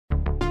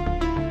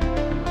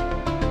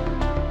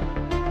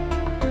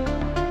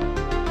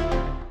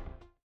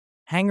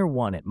Hangar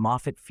One at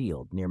Moffett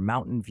Field near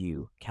Mountain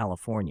View,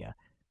 California,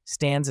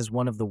 stands as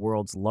one of the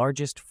world's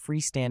largest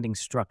freestanding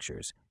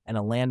structures and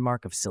a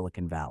landmark of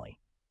Silicon Valley.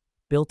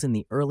 Built in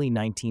the early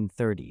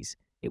 1930s,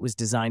 it was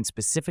designed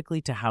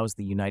specifically to house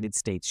the United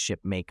States ship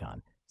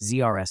Macon,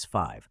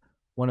 ZRS-5,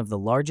 one of the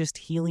largest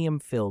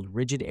helium-filled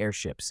rigid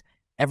airships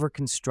ever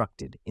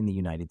constructed in the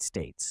United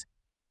States.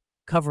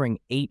 Covering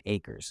 8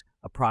 acres,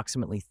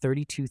 approximately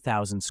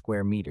 32,000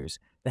 square meters,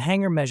 the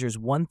hangar measures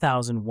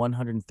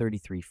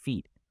 1,133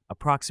 feet,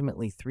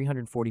 approximately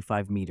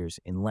 345 meters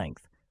in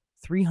length,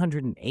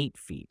 308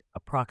 feet,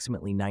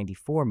 approximately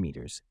 94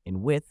 meters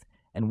in width,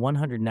 and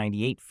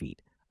 198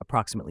 feet,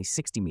 approximately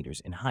 60 meters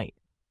in height.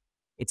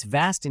 Its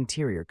vast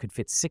interior could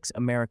fit 6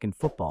 American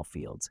football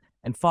fields,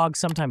 and fog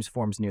sometimes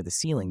forms near the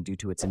ceiling due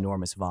to its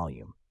enormous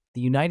volume. The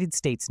United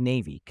States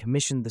Navy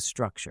commissioned the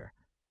structure,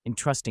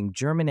 entrusting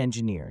German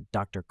engineer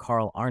Dr.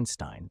 Karl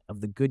Arnstein of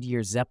the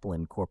Goodyear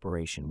Zeppelin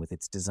Corporation with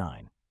its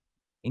design.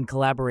 In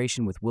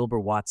collaboration with Wilbur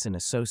Watson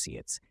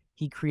Associates,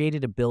 he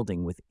created a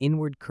building with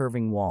inward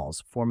curving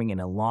walls forming an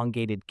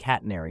elongated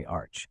catenary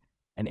arch,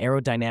 an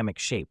aerodynamic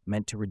shape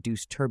meant to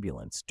reduce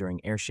turbulence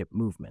during airship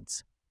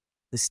movements.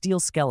 The steel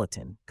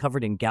skeleton,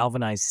 covered in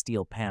galvanized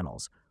steel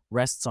panels,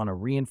 rests on a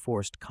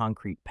reinforced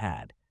concrete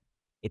pad.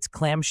 Its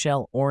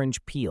clamshell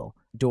orange peel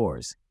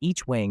doors,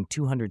 each weighing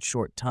 200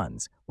 short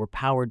tons, were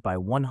powered by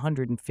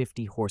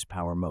 150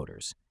 horsepower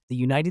motors. The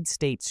United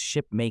States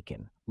ship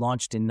Macon,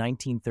 launched in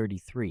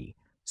 1933,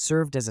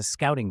 served as a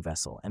scouting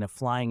vessel and a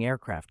flying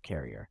aircraft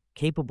carrier,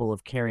 capable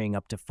of carrying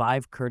up to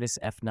 5 Curtiss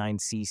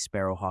F-9C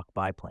Sparrowhawk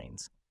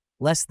biplanes.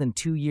 Less than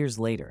 2 years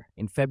later,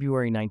 in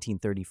February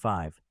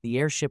 1935, the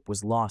airship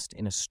was lost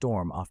in a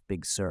storm off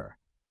Big Sur.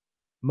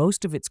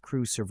 Most of its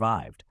crew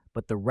survived,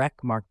 but the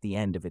wreck marked the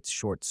end of its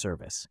short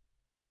service.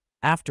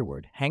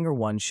 Afterward, Hangar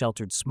One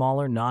sheltered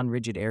smaller,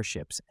 non-rigid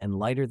airships and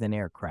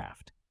lighter-than-air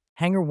craft.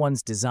 Hangar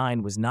One's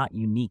design was not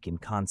unique in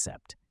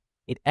concept.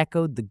 It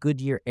echoed the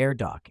Goodyear Air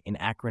Dock in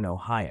Akron,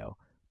 Ohio,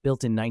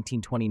 built in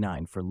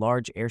 1929 for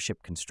large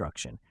airship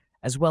construction,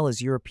 as well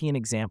as European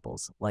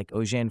examples like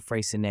Eugène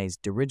Freycinet's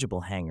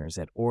dirigible hangars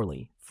at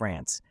Orly,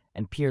 France,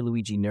 and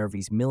Pierluigi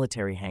Nervi's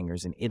military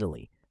hangars in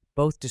Italy,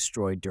 both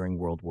destroyed during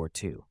World War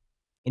II.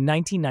 In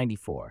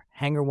 1994,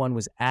 Hangar One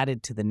was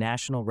added to the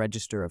National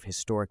Register of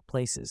Historic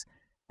Places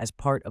as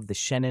part of the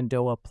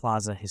Shenandoah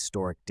Plaza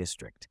Historic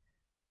District.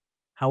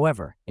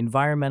 However,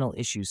 environmental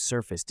issues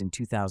surfaced in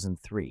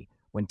 2003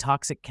 when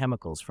toxic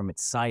chemicals from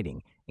its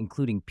siding,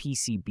 including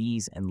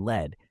PCBs and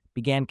lead,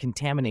 began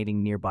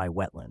contaminating nearby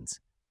wetlands.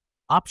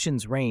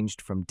 Options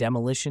ranged from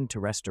demolition to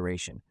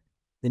restoration.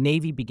 The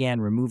Navy began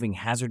removing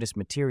hazardous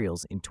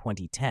materials in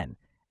 2010,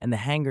 and the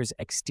hangar's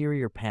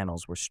exterior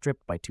panels were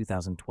stripped by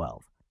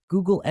 2012.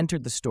 Google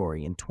entered the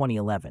story in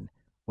 2011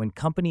 when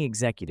company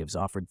executives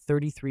offered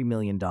 $33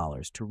 million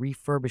to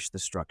refurbish the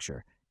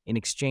structure in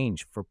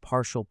exchange for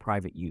partial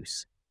private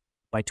use.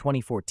 By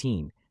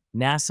 2014,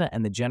 NASA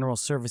and the General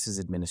Services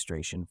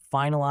Administration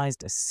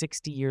finalized a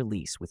 60-year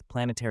lease with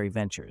Planetary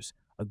Ventures,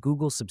 a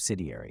Google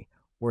subsidiary,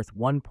 worth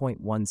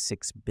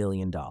 $1.16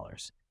 billion.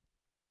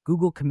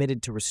 Google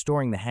committed to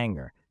restoring the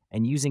hangar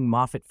and using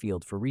Moffett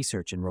Field for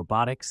research in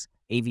robotics,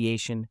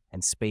 aviation,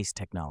 and space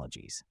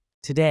technologies.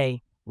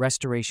 Today,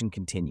 restoration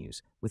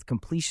continues, with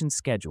completion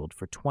scheduled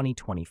for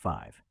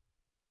 2025.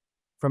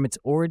 From its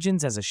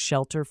origins as a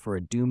shelter for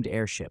a doomed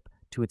airship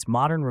to its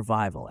modern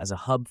revival as a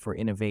hub for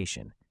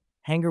innovation,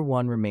 Hangar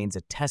One remains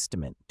a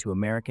testament to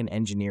American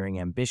engineering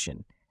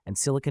ambition and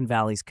Silicon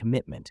Valley's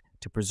commitment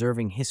to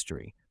preserving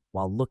history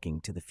while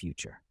looking to the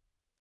future.